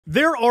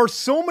There are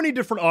so many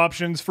different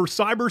options for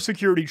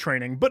cybersecurity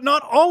training, but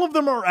not all of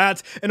them are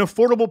at an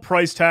affordable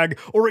price tag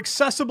or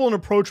accessible and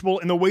approachable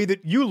in the way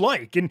that you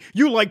like and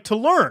you like to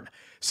learn.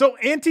 So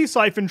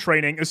anti-siphon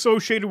training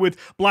associated with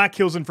Black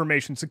Hills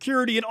Information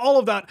Security and all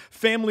of that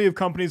family of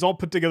companies all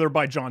put together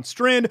by John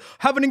Strand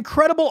have an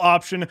incredible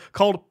option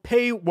called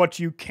Pay What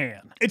You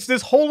Can. It's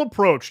this whole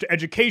approach to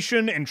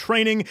education and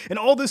training and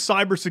all this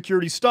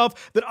cybersecurity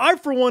stuff that I,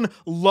 for one,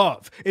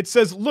 love. It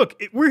says,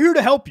 look, we're here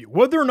to help you.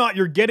 Whether or not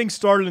you're getting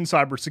started in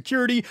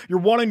cybersecurity, you're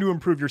wanting to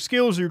improve your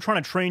skills, or you're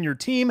trying to train your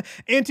team,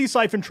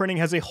 anti-siphon training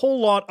has a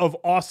whole lot of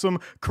awesome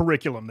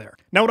curriculum there.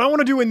 Now, what I want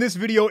to do in this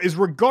video is,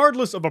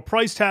 regardless of a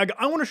price tag,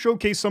 I want to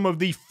showcase some of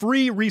the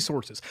free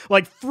resources,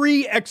 like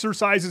free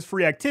exercises,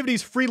 free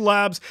activities, free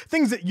labs,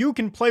 things that you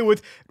can play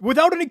with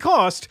without any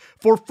cost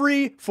for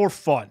free for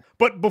fun.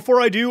 But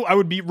before I do, I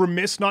would be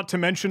remiss not to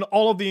mention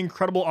all of the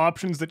incredible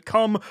options that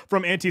come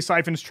from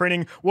anti-siphons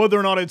training, whether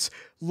or not it's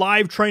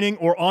live training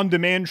or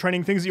on-demand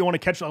training, things that you want to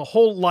catch a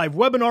whole live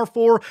webinar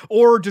for,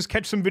 or just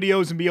catch some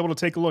videos and be able to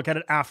take a look at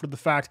it after the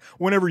fact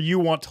whenever you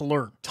want to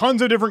learn.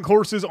 Tons of different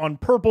courses on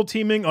purple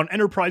teaming, on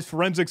enterprise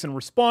forensics and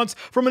response,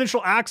 from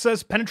initial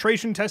access,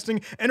 penetration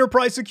testing,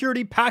 enterprise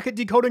security, packet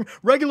decoding,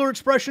 regular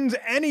expressions,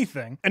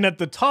 anything. And at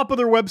the top of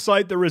their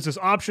website, there is this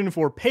option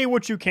for Pay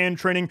What You Can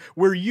training,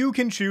 where you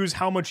can choose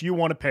how much you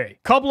want to pay.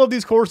 A couple of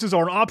these courses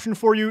are an option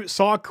for you: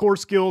 SOC core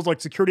skills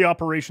like Security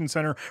Operations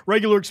Center,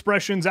 regular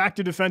expressions,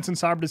 active defense and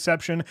cyber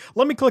deception.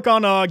 Let me click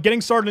on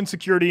getting started in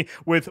security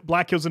with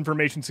Black Hills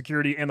Information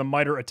Security and the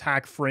MITRE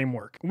ATT&CK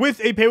framework.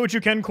 With a Pay What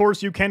You Can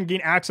course, you can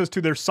gain access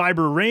to their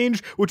cyber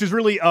range, which is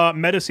really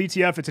meta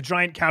CTF. It's a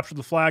giant capture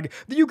the flag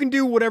that you can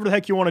do whatever the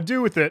heck you want to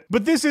do with it.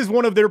 But this is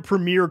one of their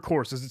premier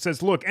courses. It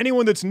says, look,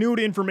 anyone that's new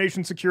to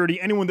information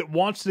security, anyone that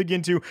wants to get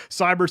into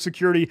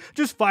cybersecurity,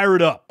 just fire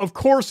it up. Of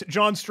course,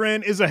 John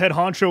Strand is a head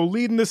honcho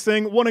leading this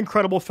thing. One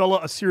incredible fella,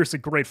 a seriously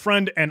great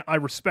friend, and I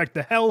respect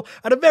the hell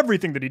out of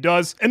everything that he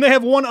does. And they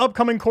have one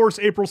upcoming course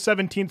April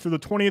 17th through the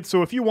 20th,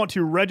 so if you want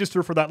to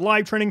register for that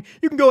live training,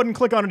 you can go ahead and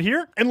click on it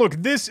here. And look,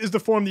 this is the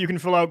form that you can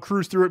fill out,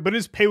 cruise through it, but it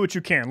is Pay What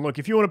You Can. Look,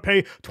 if you want to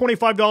pay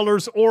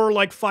 $25 or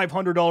like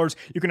 $500,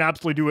 you can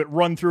absolutely do it,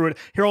 run through it.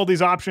 Here are all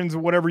these options,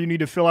 whatever you need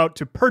to fill out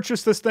to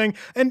purchase this thing.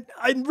 And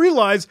I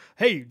realize,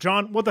 hey,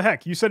 John, what the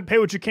heck? You said Pay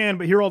What You Can,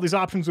 but here are all these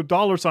options with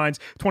dollar signs,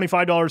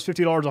 $25,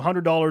 $50,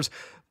 $100.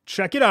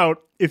 Check it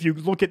out. If you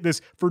look at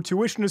this for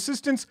tuition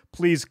assistance,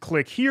 please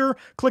click here,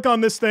 click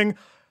on this thing,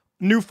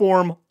 new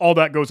form, all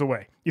that goes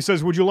away. He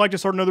says, would you like to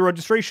start another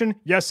registration?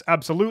 Yes,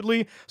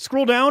 absolutely.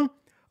 Scroll down,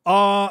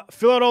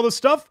 fill out all this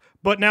stuff,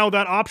 but now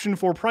that option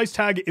for price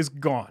tag is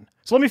gone.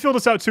 So let me fill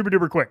this out super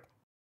duper quick.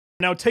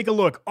 Now take a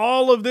look.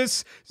 All of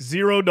this,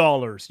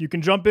 $0. You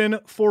can jump in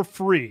for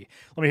free.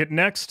 Let me hit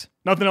next.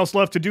 Nothing else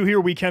left to do here.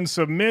 We can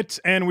submit,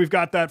 and we've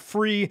got that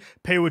free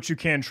Pay What You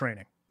Can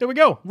training. There we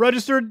go.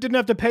 Registered, didn't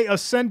have to pay a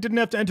cent, didn't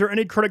have to enter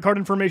any credit card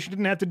information,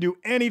 didn't have to do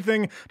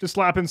anything, just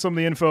slap in some of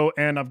the info,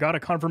 and I've got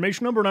a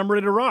confirmation number and I'm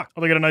ready to rock.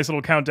 Oh, they got a nice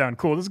little countdown.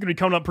 Cool, this is gonna be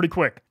coming up pretty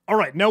quick. All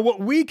right, now what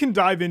we can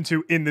dive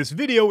into in this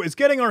video is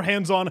getting our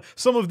hands on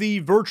some of the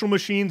virtual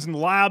machines and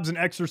labs and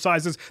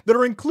exercises that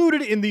are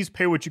included in these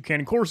Pay What You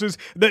Can courses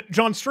that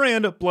John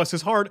Strand, bless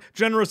his heart,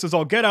 generous as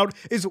all get out,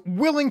 is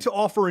willing to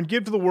offer and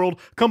give to the world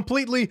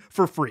completely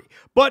for free.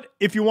 But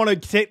if you want to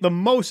take the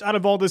most out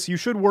of all this, you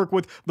should work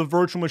with the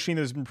virtual machine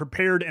that has been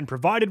prepared and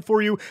provided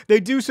for you. They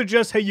do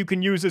suggest, hey, you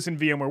can use this in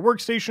VMware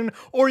Workstation,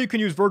 or you can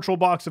use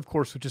VirtualBox, of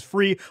course, which is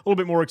free, a little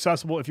bit more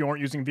accessible if you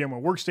aren't using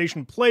VMware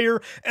Workstation Player.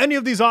 Any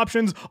of these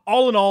options,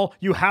 all in all,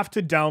 you have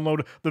to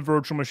download the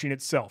virtual machine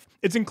itself.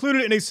 It's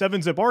included in a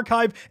 7-zip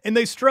archive, and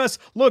they stress,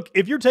 look,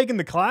 if you're taking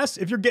the class,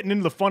 if you're getting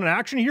into the fun and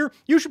action here,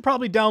 you should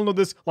probably download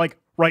this like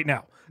right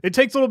now. It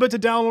takes a little bit to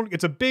download.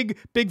 It's a big,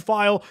 big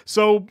file.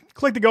 So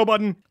click the go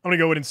button. I'm going to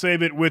go ahead and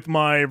save it with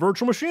my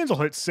virtual machines. I'll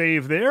hit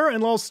save there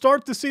and I'll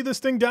start to see this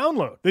thing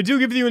download. They do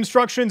give you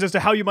instructions as to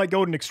how you might go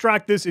ahead and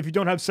extract this. If you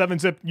don't have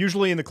 7-zip,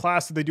 usually in the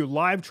class that they do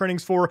live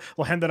trainings for,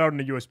 they'll hand that out in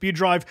a USB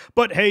drive.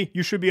 But hey,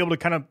 you should be able to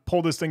kind of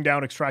pull this thing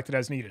down, extract it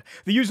as needed.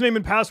 The username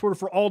and password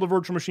for all the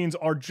virtual machines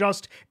are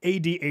just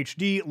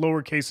ADHD,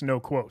 lowercase, no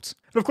quotes.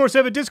 And of course, I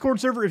have a Discord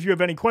server. If you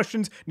have any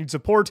questions, need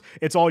support,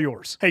 it's all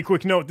yours. Hey,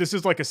 quick note, this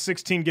is like a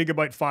 16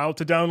 gigabyte file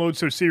to download,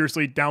 so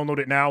seriously, download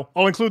it now.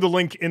 I'll include the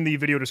link in the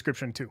video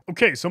description too.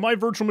 Okay, so my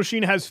virtual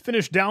machine has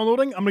finished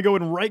downloading. I'm gonna go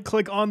ahead and right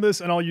click on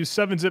this and I'll use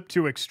 7-zip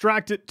to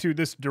extract it to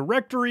this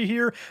directory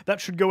here. That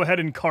should go ahead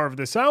and carve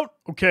this out.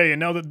 Okay, and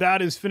now that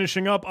that is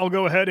finishing up, I'll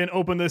go ahead and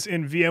open this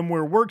in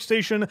VMware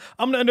Workstation.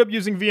 I'm gonna end up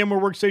using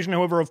VMware Workstation.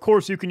 However, of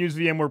course, you can use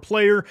VMware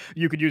Player,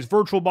 you could use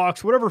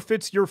VirtualBox, whatever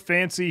fits your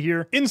fancy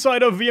here.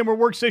 Inside of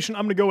VMware Workstation,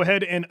 I'm gonna go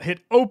ahead and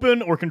hit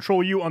open or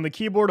Control U on the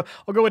keyboard.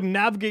 I'll go ahead and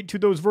navigate to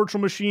those virtual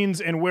machines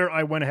and where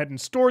I went ahead and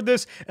stored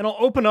this, and I'll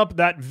open up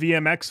that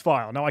VMX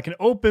file. Now I can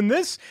open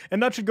this,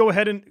 and that should go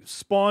ahead and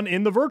spawn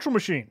in the virtual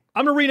machine.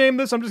 I'm gonna rename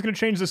this. I'm just gonna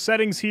change the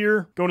settings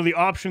here, go to the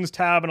options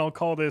tab, and I'll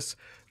call this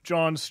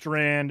John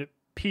Strand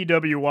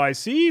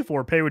PWYC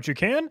for pay what you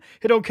can.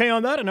 Hit OK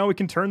on that, and now we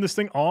can turn this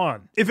thing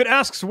on. If it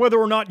asks whether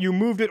or not you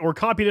moved it or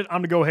copied it,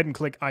 I'm going to go ahead and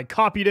click I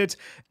copied it,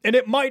 and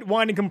it might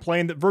whine and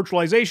complain that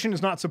virtualization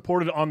is not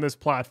supported on this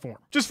platform.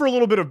 Just for a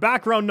little bit of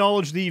background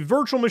knowledge, the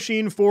virtual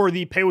machine for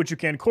the Pay What You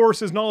Can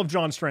courses and all of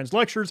John Strand's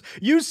lectures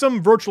use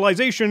some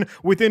virtualization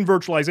within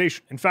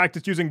virtualization. In fact,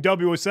 it's using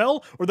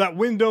WSL, or that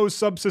Windows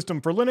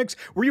subsystem for Linux,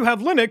 where you have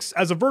Linux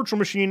as a virtual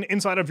machine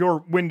inside of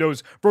your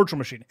Windows virtual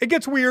machine. It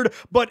gets weird,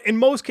 but in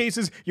most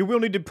cases, you will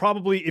need to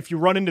probably, if you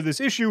run into this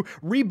issue,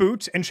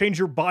 reboot and change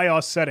your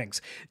BIOS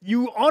settings.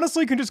 You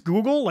honestly can just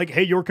Google, like,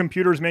 hey, your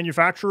computer's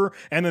manufacturer,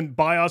 and then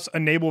BIOS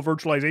enable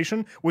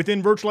virtualization.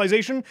 Within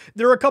virtualization,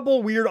 there are a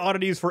couple weird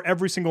oddities for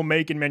every single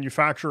make and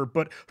manufacturer,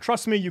 but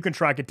trust me, you can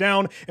track it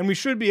down, and we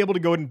should be able to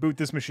go ahead and boot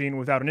this machine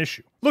without an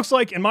issue. Looks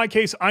like, in my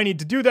case, I need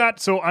to do that,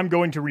 so I'm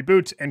going to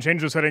reboot and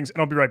change those settings, and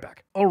I'll be right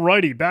back.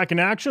 Alrighty, back in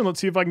action. Let's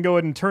see if I can go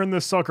ahead and turn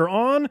this sucker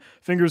on.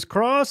 Fingers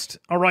crossed.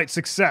 Alright,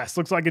 success.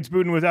 Looks like it's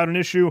booting without an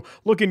issue.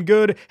 Looking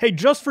good. Hey,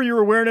 just for your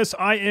awareness,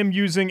 I am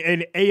using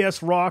an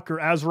ASRock or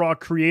ASRock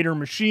creator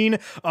machine.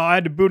 I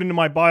had to boot into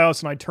my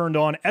BIOS and I turned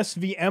on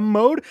SVM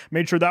mode,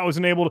 made sure that was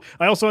enabled.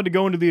 I also had to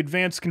go into the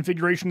advanced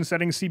configuration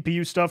settings,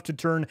 CPU stuff, to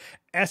turn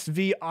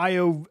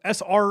SRIOV,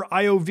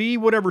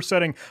 whatever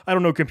setting, I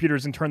don't know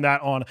computers, and turn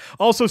that on.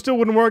 Also, still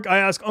wouldn't work. I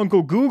asked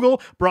Uncle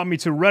Google, brought me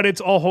to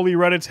Reddit's, all holy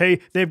Reddit's. Hey,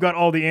 they've got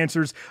all the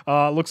answers.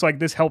 Looks like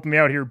this helped me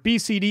out here.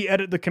 BCD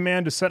edit the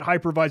command to set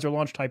hypervisor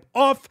launch type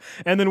off,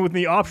 and then with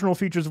the optional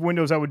features of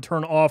Windows, I would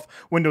turn off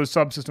Windows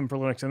subsystem for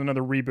Linux and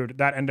another reboot.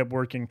 That ended up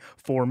working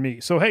for me.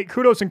 So hey,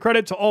 kudos and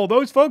credit to all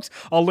those folks.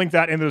 I'll link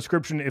that in the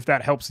description if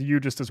that helps you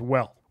just as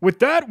well. With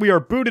that, we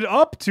are booted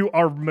up to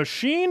our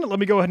machine. Let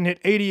me go ahead and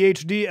hit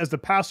ADHD as the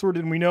password,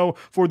 and we know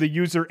for the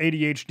user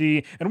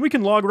ADHD, and we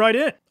can log right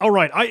in. All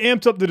right, I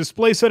amped up the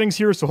display settings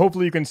here, so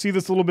hopefully you can see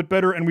this a little bit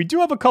better, and we do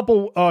have a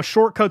couple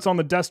shortcuts on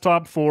the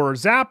desktop for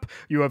Zap.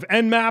 You have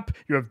Nmap,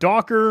 you have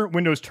Docker,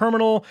 Windows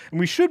Terminal, and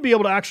we should be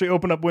able to actually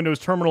open up Windows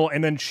Terminal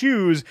and then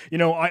choose,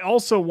 I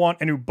also want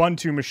an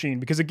Ubuntu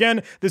machine, because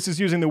again, this is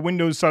using the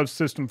Windows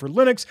subsystem for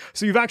Linux,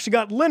 so you've actually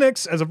got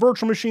Linux as a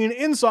virtual machine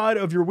inside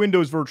of your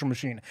Windows virtual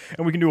machine,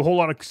 and we can do a whole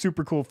lot of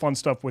super cool fun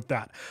stuff with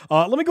that.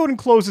 Let me go ahead and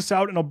close this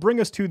out, and I'll bring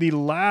us to the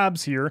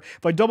labs here.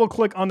 If I double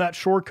click on that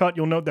shortcut,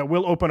 you'll note that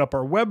we'll open up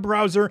our web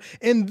browser,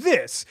 and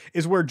this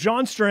is where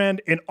John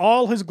Strand, in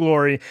all his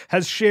glory,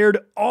 has shared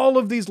all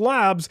of these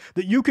labs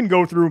that you can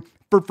go through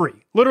for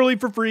free, literally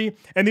for free,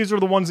 and these are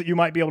the ones that you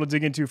might be able to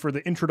dig into for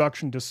the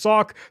introduction to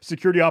SOC,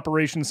 Security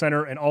Operations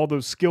Center, and all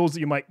those skills that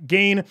you might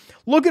gain.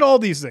 Look at all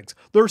these things.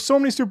 There are so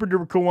many super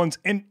duper cool ones,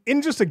 and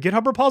in just a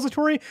GitHub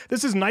repository,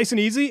 this is nice and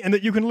easy, and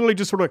that you can literally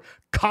just sort of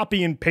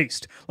copy and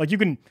paste. Like you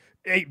can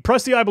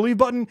press the I believe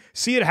button,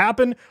 see it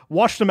happen,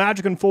 watch the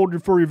magic unfold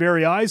before your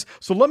very eyes.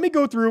 So let me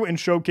go through and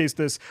showcase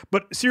this,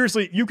 but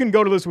seriously, you can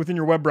go to this within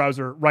your web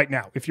browser right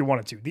now if you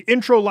wanted to. The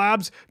intro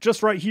labs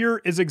just right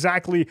here is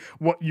exactly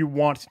what you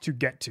want to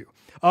get to.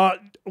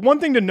 One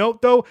thing to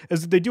note though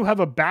is that they do have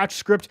a batch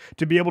script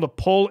to be able to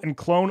pull and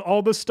clone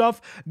all this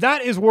stuff.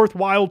 That is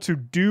worthwhile to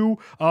do.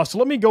 So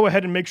let me go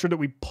ahead and make sure that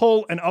we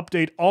pull and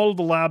update all of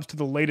the labs to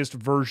the latest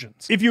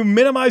versions. If you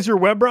minimize your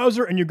web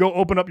browser and you go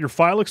open up your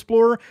file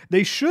explorer,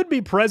 they should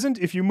be present.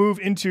 If you move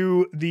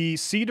into the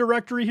C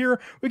directory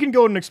here, we can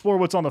go and explore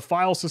what's on the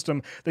file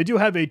system. They do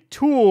have a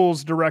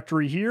tools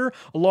directory here,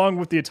 along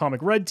with the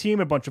Atomic Red team,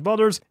 a bunch of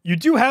others. You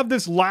do have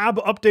this lab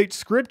update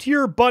script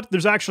here, but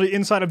there's actually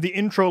inside of the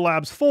intro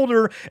labs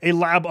folder, a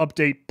lab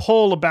update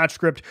pull, a batch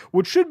script,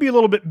 which should be a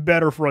little bit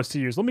better for us to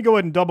use. Let me go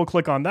ahead and double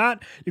click on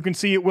that. You can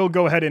see it will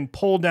go ahead and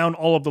pull down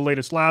all of the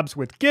latest labs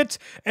with Git,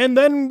 and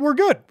then we're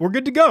good. We're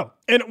good to go.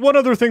 And one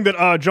other thing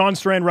that John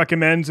Strand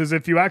recommends is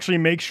if you actually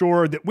make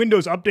sure that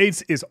Windows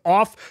Updates is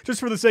off, just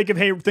for the sake of,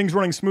 hey, things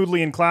running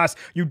smoothly in class,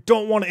 you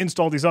don't want to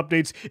install these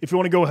updates. If you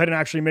want to go ahead and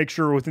actually make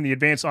sure within the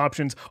advanced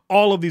options,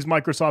 all of these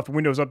Microsoft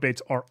Windows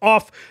updates are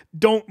off,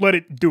 don't let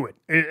it do it.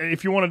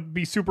 If you want to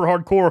be super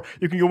hardcore,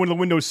 you can go into the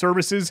Windows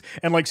services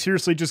and like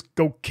seriously just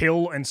go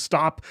kill and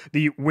stop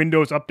the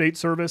Windows Update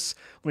service.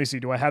 Let me see,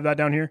 do I have that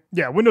down here?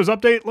 Yeah, Windows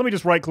Update, let me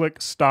just right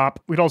click, stop.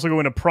 We'd also go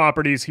into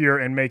properties here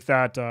and make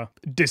that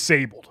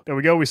disabled. There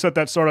we go, we set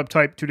that startup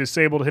type to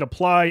disabled, hit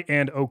apply,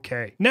 and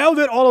okay. Now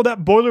that all of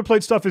that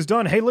boilerplate stuff is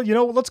done, hey,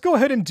 let's go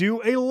ahead and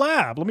do a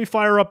lab. Let me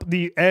fire up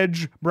the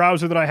Edge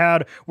browser that I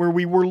had where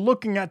we were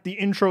looking at the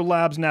intro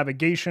labs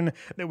navigation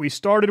that we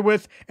started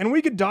with, and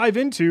we could dive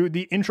into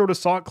the intro to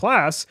SOC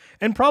class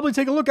and probably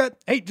take a look at,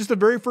 hey, just the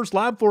very first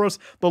lab for us,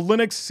 the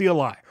Linux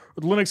CLI. Or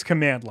the Linux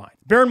command line.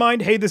 Bear in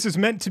mind, hey, this is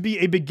meant to be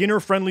a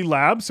beginner-friendly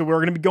lab, so we're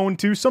going to be going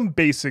to some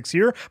basics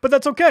here, but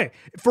that's okay.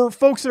 For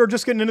folks that are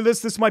just getting into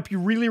this might be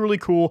really, really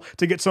cool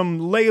to get some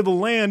lay of the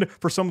land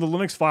for some of the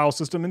Linux file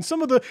system and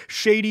some of the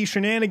shady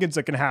shenanigans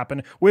that can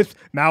happen with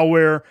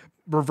malware,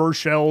 reverse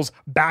shells,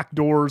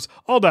 backdoors,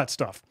 all that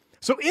stuff.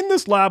 So in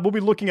this lab, we'll be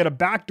looking at a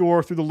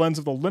backdoor through the lens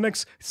of the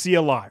Linux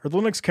CLI, or the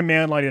Linux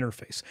command line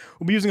interface.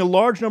 We'll be using a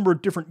large number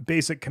of different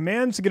basic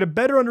commands to get a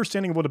better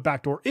understanding of what a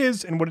backdoor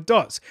is and what it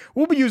does.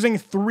 We'll be using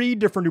 3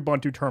 different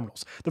Ubuntu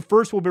terminals. The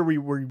first will be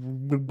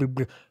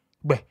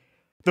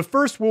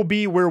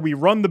where we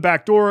run the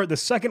backdoor. The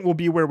second will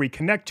be where we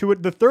connect to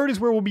it. The third is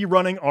where we'll be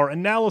running our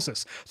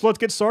analysis. So let's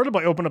get started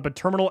by opening up a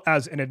terminal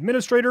as an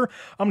administrator.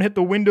 I'm gonna hit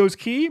the Windows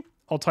key.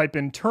 I'll type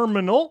in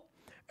terminal,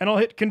 and I'll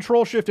hit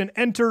Control Shift and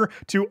Enter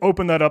to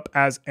open that up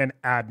as an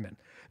admin.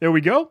 There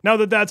we go. Now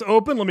that that's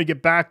open, let me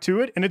get back to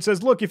it. And it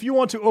says, look, if you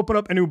want to open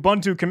up an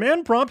Ubuntu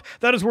command prompt,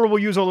 that is where we'll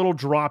use a little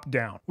drop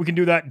down. We can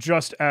do that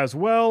just as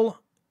well.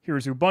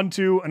 Here's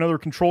Ubuntu, another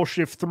Control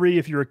Shift 3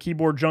 if you're a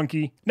keyboard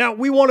junkie. Now,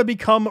 we want to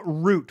become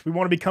root. We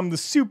want to become the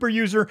super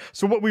user.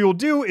 So what we will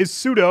do is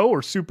sudo,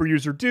 or super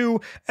user do,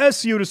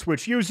 su to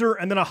switch user,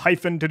 and then a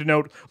hyphen to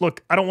denote,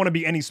 look, I don't want to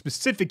be any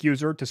specific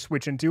user to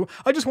switch into.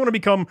 I just want to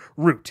become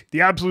root,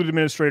 the absolute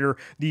administrator,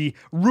 the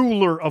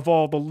ruler of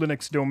all the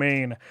Linux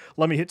domain.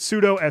 Let me hit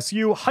sudo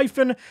su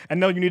hyphen, and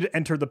now you need to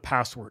enter the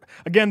password.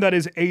 Again, that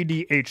is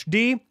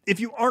ADHD. If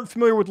you aren't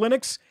familiar with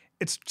Linux,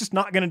 it's just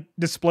not going to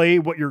display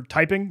what you're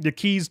typing. The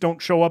keys don't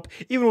show up,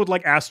 even with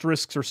like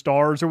asterisks or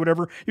stars or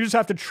whatever. You just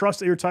have to trust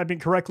that you're typing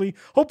correctly.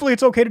 Hopefully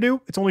it's okay to do.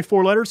 It's only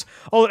 4 letters.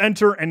 I'll hit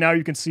enter, and now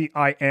you can see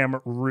I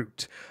am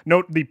root.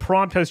 Note the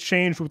prompt has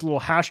changed with a little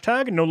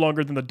hashtag, no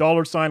longer than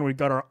the $sign. We've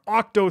got our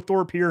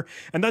octothorpe here,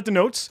 and that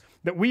denotes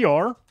that we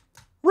are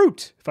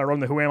root. If I run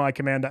the whoami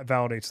command, that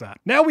validates that.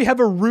 Now we have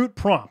a root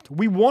prompt.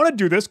 We want to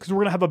do this because we're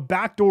going to have a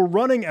backdoor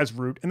running as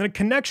root and then a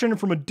connection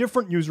from a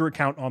different user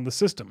account on the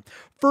system.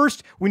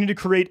 First, we need to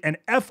create an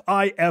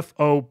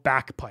FIFO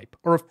backpipe,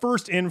 or a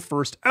first in,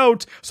 first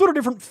out, sort of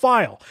different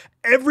file.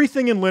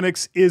 Everything in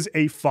Linux is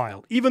a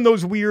file. Even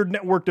those weird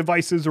network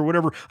devices or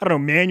whatever, I don't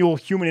know, manual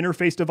human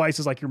interface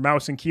devices like your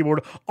mouse and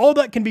keyboard, all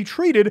that can be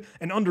treated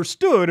and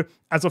understood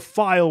as a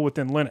file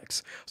within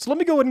Linux. So let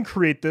me go ahead and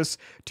create this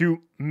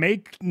to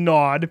make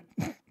nod,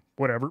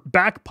 whatever,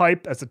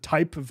 backpipe as a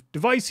type of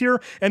device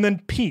here, and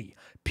then P.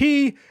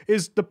 P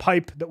is the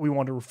pipe that we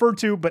want to refer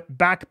to, but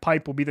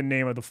backpipe will be the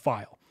name of the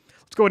file.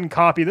 Let's go ahead and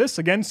copy this.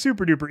 Again,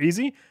 super duper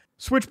easy.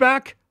 Switch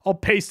back, I'll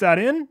paste that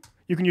in.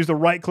 You can use the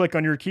right click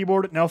on your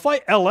keyboard. Now if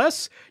I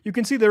ls, you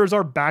can see there's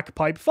our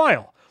backpipe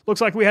file. Looks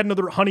like we had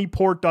another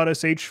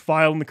honeyport.sh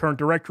file in the current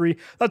directory.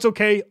 That's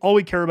okay, all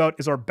we care about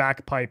is our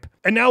backpipe.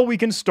 And now we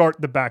can start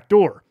the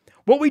backdoor.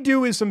 What we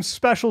do is some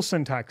special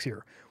syntax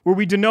here, where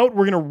we denote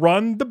we're gonna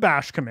run the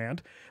bash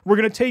command. We're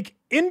gonna take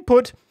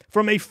input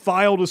from a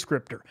file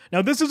descriptor.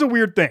 Now this is a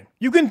weird thing.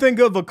 You can think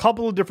of a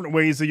couple of different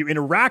ways that you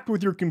interact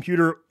with your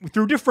computer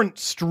through different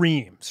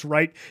streams,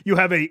 right? You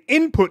have a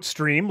input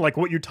stream, like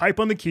what you type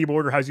on the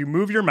keyboard or as you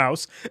move your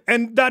mouse,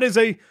 and that is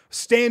a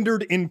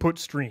standard input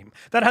stream.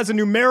 That has a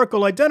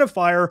numerical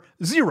identifier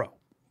 0.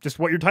 Just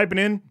what you're typing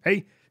in,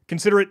 hey,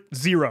 consider it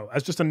 0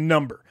 as just a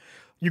number.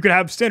 You could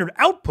have standard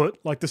output,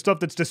 like the stuff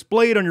that's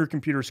displayed on your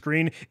computer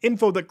screen,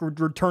 info that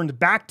returns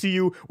back to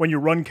you when you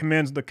run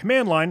commands in the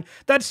command line.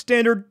 That's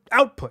standard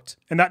output,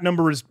 and that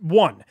number is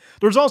 1.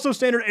 There's also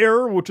standard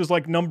error, which is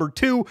like number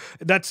 2.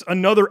 That's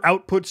another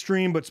output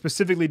stream, but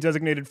specifically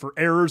designated for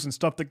errors and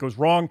stuff that goes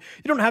wrong.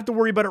 You don't have to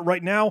worry about it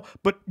right now,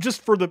 but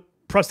just for the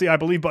press the I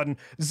believe button.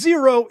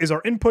 0 is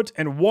our input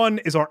and 1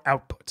 is our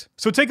output.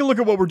 So take a look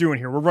at what we're doing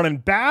here. We're running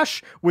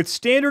bash with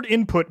standard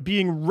input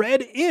being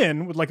read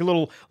in with like a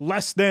little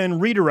less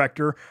than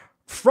redirector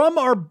from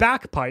our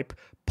backpipe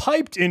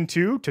piped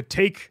into, to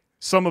take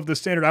some of the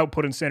standard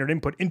output and standard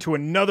input into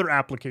another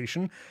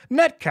application,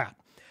 Netcat.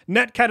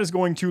 Netcat is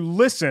going to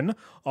listen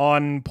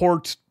on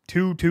port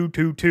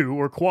 2222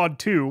 or quad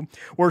 2,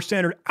 where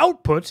standard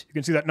output, you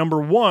can see that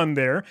number 1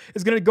 there,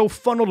 is going to go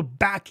funneled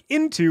back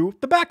into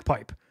the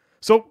backpipe.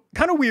 So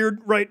kind of weird,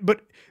 right?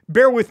 But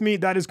bear with me,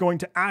 that is going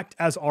to act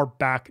as our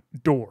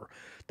backdoor.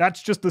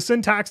 That's just the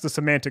syntax, the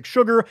semantic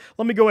sugar.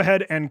 Let me go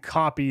ahead and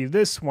copy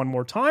this one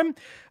more time.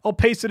 I'll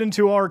paste it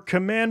into our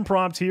command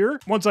prompt here.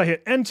 Once I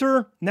hit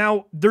enter,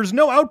 now there's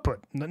no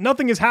output.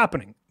 Nothing is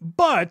happening.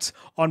 But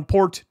on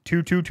port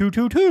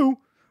 22222,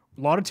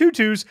 a lot of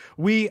tutus,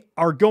 we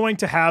are going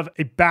to have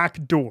a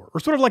backdoor, or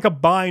sort of like a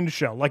bind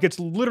shell, like it's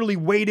literally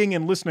waiting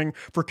and listening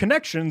for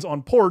connections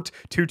on port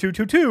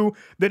 2222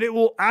 that it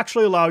will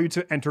actually allow you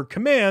to enter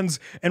commands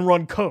and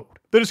run code.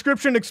 The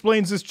description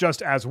explains this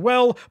just as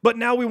well, but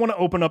now we want to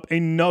open up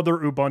another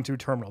Ubuntu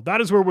terminal.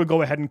 That is where we'll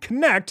go ahead and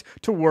connect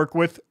to work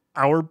with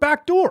our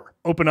backdoor.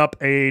 Open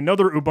up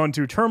another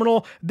Ubuntu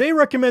terminal. They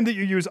recommend that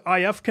you use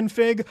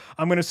ifconfig.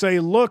 I'm going to say,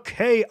 look,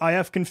 hey,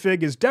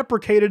 ifconfig is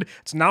deprecated.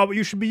 It's not what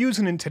you should be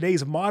using in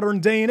today's modern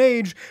day and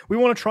age. We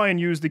want to try and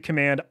use the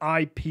command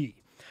IP.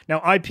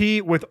 Now,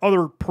 IP with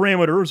other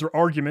parameters or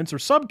arguments or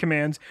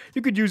subcommands,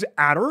 you could use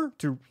attr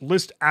to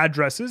list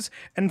addresses.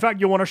 And in fact,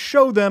 you'll want to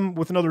show them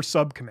with another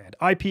subcommand,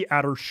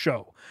 ip-attr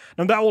show.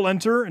 Now that will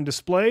enter and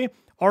display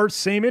our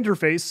same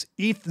interface,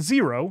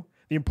 eth0,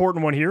 the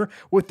important one here,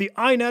 with the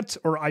inet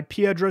or IP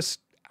address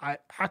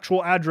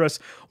actual address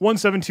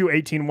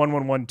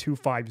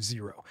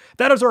 172.18.111.250.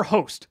 That is our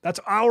host. That's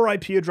our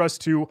IP address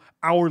to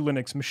our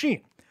Linux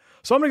machine.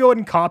 So I'm going to go ahead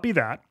and copy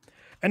that.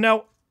 And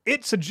now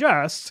it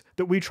suggests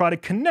that we try to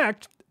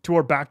connect to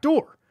our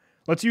backdoor.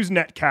 Let's use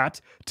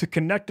netcat to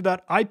connect to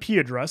that IP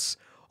address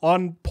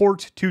on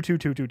port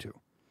 22222.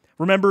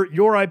 Remember,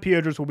 your IP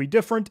address will be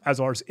different as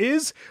ours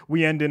is.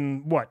 We end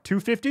in what,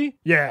 250?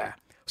 Yeah.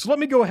 So let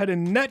me go ahead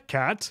and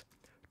netcat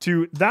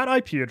to that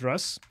IP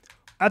address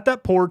at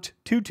that port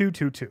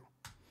 2222.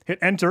 Hit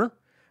enter.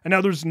 And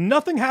now there's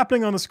nothing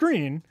happening on the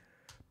screen,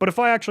 but if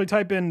I actually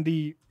type in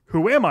the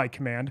who am I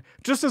command,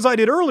 just as I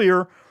did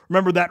earlier,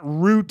 remember that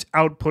root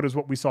output is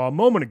what we saw a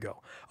moment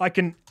ago. I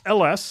can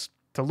ls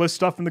to list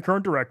stuff in the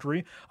current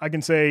directory. I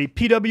can say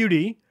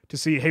pwd to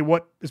see, hey,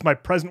 what is my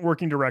present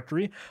working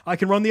directory? I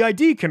can run the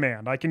id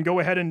command. I can go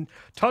ahead and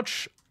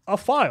touch a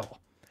file.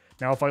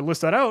 Now, if I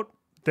list that out,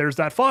 there's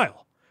that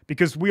file,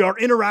 because we are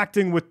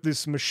interacting with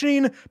this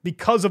machine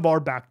because of our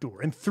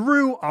backdoor and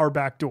through our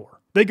backdoor.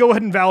 They go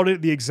ahead and validate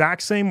it the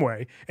exact same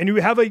way, and you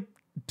have a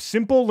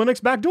simple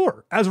Linux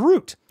backdoor as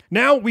root.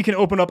 Now we can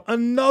open up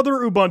another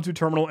Ubuntu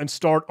terminal and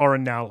start our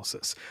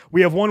analysis.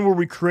 We have one where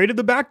we created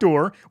the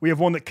backdoor, we have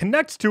one that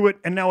connects to it,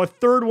 and now a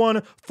third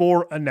one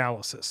for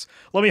analysis.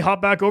 Let me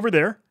hop back over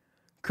there,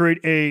 create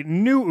a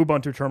new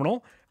Ubuntu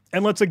terminal,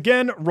 and let's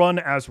again run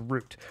as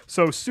root.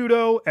 So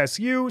sudo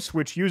su,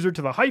 switch user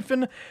to the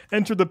hyphen,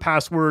 enter the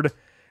password,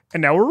 and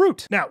now we're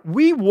root. Now,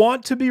 we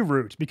want to be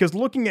root because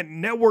looking at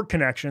network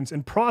connections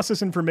and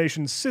process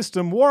information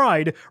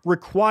system-wide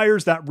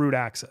requires that root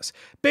access.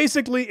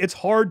 Basically, it's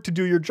hard to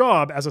do your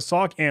job as a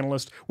SOC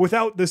analyst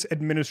without this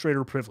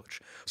administrator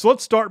privilege. So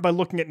let's start by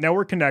looking at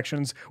network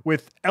connections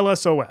with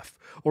LSOF,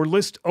 or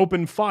list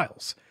open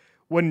files.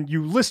 When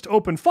you list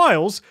open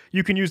files,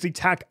 you can use the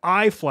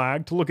TAC-I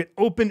flag to look at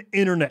open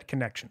internet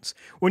connections.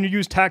 When you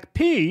use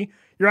TAC-P,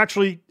 you're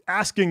actually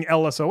asking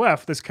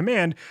LSOF, this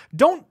command,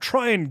 don't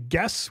try and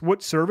guess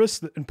what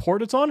service and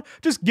port it's on.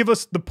 Just give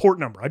us the port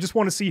number. I just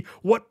want to see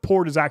what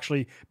port is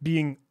actually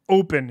being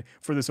open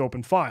for this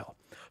open file.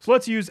 So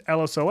let's use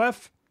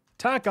LSOF,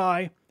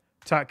 TAC-I,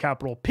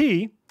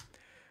 TAC-P, and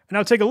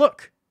now take a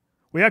look.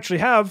 We actually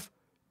have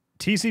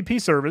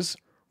TCP service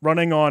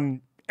running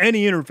on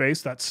any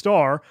interface, that's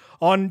star,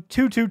 on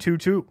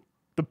 2222,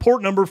 the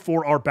port number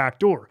for our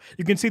backdoor.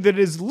 You can see that it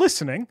is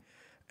listening,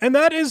 and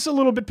that is a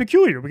little bit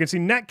peculiar. We can see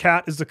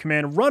netcat is the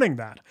command running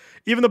that.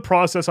 Even the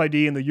process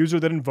ID and the user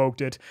that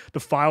invoked it, the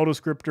file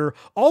descriptor,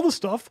 all the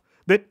stuff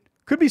that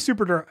could be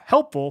super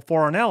helpful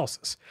for our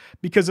analysis,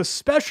 because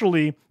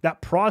especially that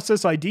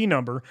process ID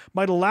number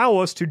might allow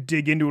us to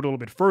dig into it a little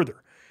bit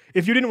further.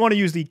 If you didn't want to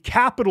use the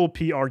capital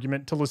P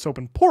argument to list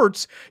open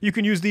ports, you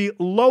can use the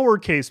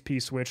lowercase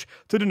p switch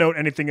to denote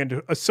anything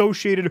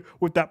associated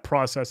with that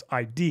process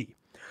ID.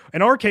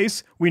 In our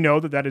case, we know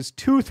that that is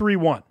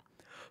 231.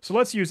 So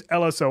let's use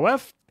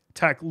LSOF,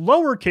 TAC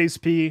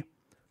lowercase p,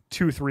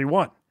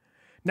 231.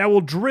 Now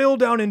we'll drill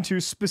down into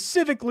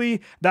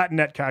specifically that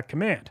netcat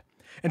command.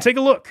 And take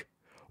a look.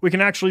 We can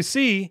actually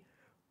see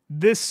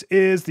this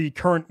is the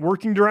current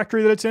working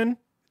directory that it's in.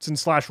 It's in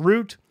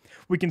 /root.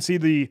 We can see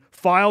the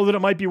file that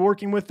it might be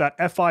working with, that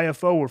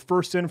FIFO, or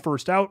first in,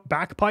 first out,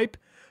 backpipe.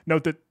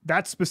 Note that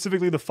that's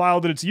specifically the file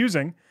that it's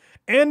using.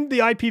 And the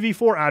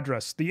IPv4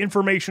 address, the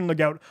information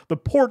about the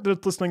port that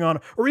it's listening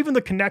on, or even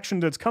the connection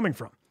that it's coming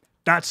from.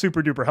 That's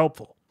super duper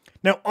helpful.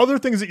 Now, other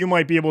things that you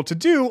might be able to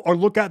do are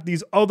look at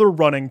these other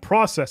running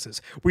processes.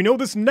 We know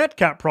this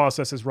netcat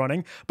process is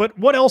running, but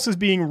what else is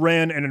being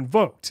ran and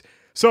invoked?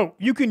 So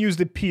you can use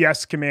the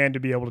PS command to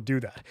be able to do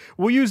that.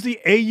 We'll use the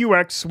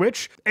AUX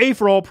switch, A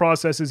for all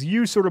processes,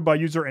 U sorted by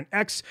user, and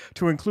X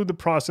to include the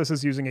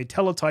processes using a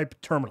teletype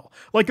terminal,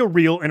 like a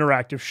real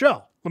interactive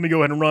shell. Let me go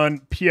ahead and run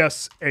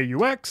PS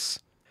AUX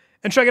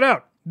and check it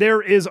out. There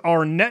is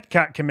our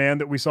netcat command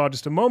that we saw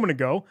just a moment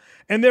ago,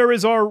 and there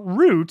is our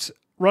root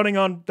running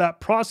on that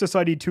process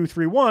ID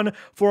 231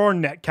 for our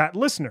netcat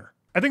listener.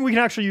 I think we can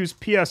actually use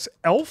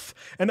PSELF,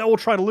 and that will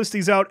try to list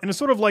these out in a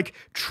sort of like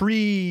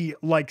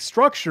tree-like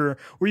structure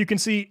where you can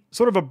see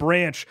sort of a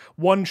branch,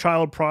 one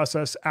child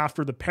process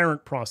after the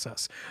parent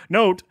process.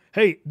 Note,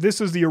 hey,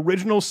 this is the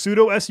original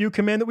sudo su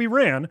command that we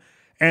ran,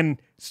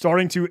 and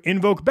starting to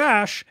invoke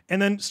bash,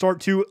 and then start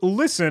to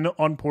listen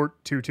on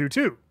port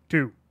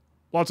 222.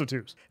 Lots of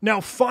twos. Now,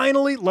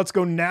 finally, let's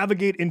go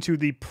navigate into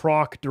the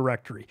proc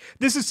directory.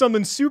 This is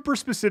something super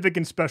specific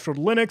and special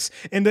to Linux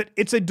in that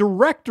it's a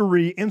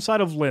directory inside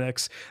of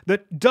Linux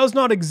that does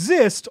not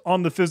exist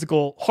on the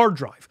physical hard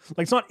drive.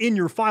 Like, it's not in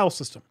your file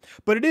system,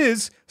 but it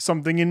is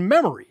something in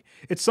memory.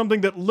 It's something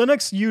that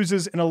Linux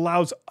uses and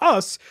allows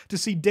us to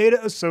see data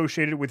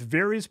associated with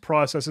various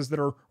processes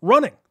that are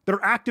running, that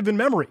are active in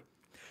memory.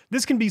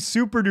 This can be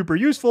super duper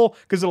useful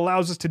because it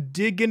allows us to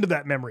dig into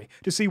that memory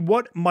to see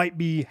what might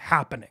be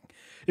happening.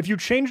 If you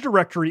change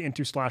directory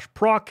into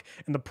 /proc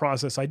and the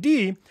process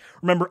ID,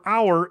 remember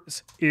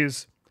ours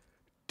is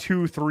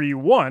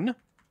 231.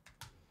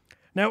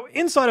 Now,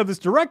 inside of this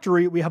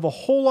directory, we have a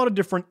whole lot of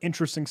different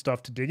interesting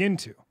stuff to dig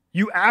into.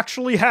 you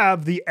actually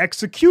have the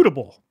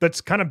executable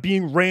that's kind of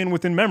being ran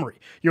within memory.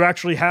 You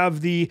actually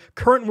have the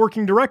current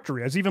working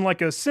directory as even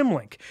like a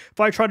symlink. If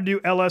I try to do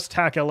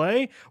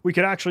ls-tac-la, we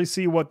could actually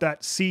see what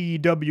that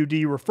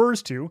cwd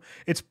refers to.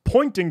 It's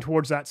pointing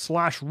towards that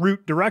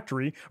 /root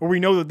directory where we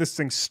know that this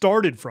thing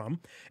started from.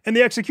 And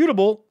the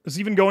executable is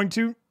even going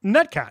to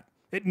netcat.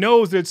 It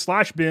knows that it's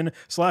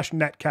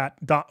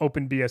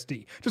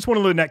 /bin/netcat.openbsd. Just one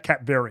of the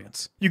netcat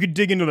variants. You could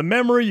dig into the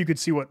memory, you could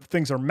see what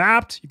things are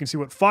mapped, you can see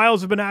what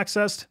files have been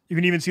accessed, you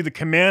can even see the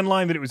command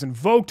line that it was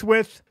invoked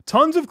with.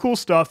 Tons of cool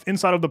stuff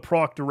inside of the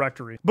proc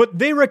directory. But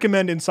they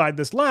recommend inside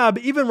this lab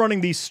even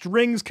running the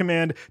strings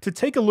command to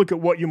take a look at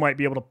what you might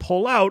be able to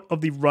pull out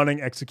of the running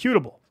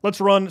executable. Let's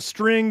run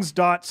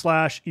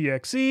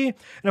strings./exe, and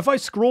if I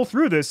scroll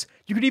through this,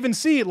 you could even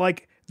see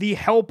like the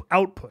help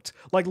output,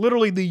 like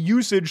literally the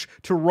usage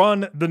to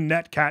run the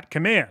netcat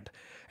command.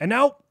 And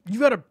now you've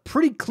got a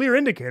pretty clear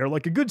indicator,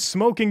 like a good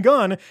smoking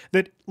gun,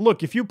 that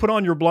look, if you put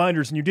on your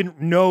blinders and you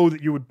didn't know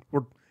that you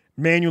were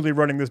manually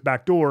running this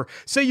backdoor,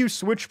 say you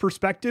switch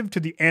perspective to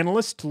the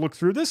analyst to look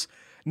through this,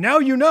 now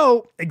you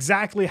know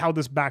exactly how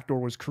this backdoor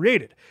was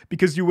created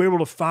because you were able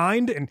to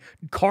find and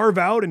carve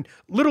out and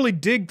literally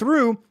dig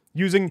through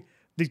using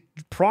the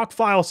proc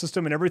file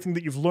system and everything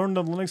that you've learned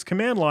on the Linux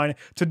command line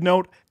to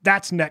note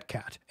that's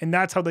netcat. And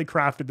that's how they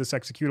crafted this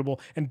executable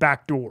and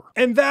backdoor.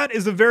 And that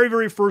is the very,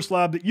 very first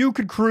lab that you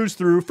could cruise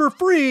through for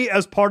free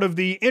as part of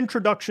the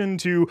Introduction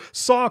to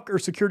SOC or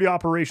Security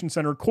Operations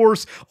Center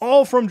course,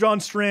 all from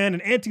John Strand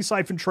and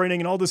anti-siphon training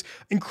and all this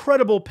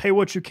incredible pay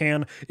what you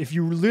can. If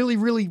you really,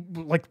 really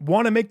like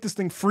want to make this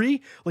thing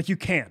free, like you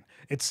can.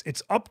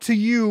 It's up to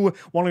you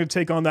wanting to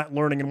take on that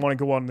learning and want to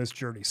go on this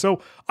journey.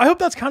 So I hope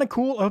that's kind of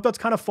cool. I hope that's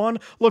kind of fun.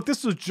 Look,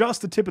 this was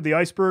just the tip of the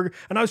iceberg,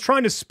 and I was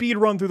trying to speed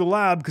run through the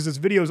lab because this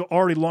video is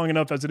already long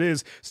enough as it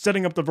is,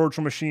 setting up the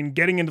virtual machine,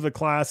 getting into the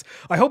class.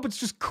 I hope it's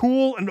just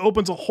cool and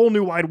opens a whole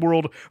new wide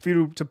world for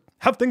you to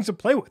have things to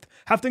play with,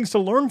 have things to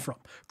learn from.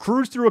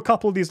 Cruise through a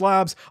couple of these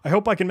labs. I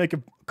hope I can make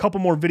a couple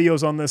more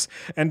videos on this.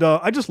 And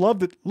I just love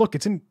that, look,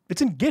 it's in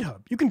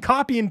GitHub. You can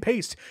copy and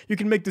paste. You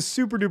can make this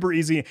super duper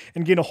easy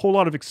and gain a whole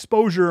lot of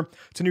exposure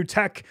to new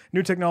tech,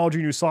 new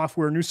technology, new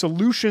software, new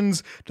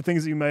solutions to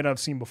things that you might not have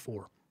seen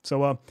before.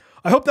 So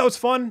I hope that was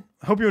fun.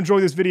 I hope you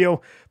enjoyed this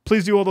video.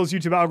 Please do all those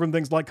YouTube algorithm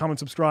things, like, comment,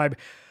 subscribe.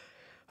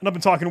 And I've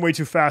been talking way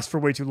too fast for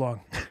way too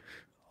long.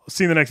 I'll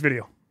see you in the next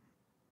video.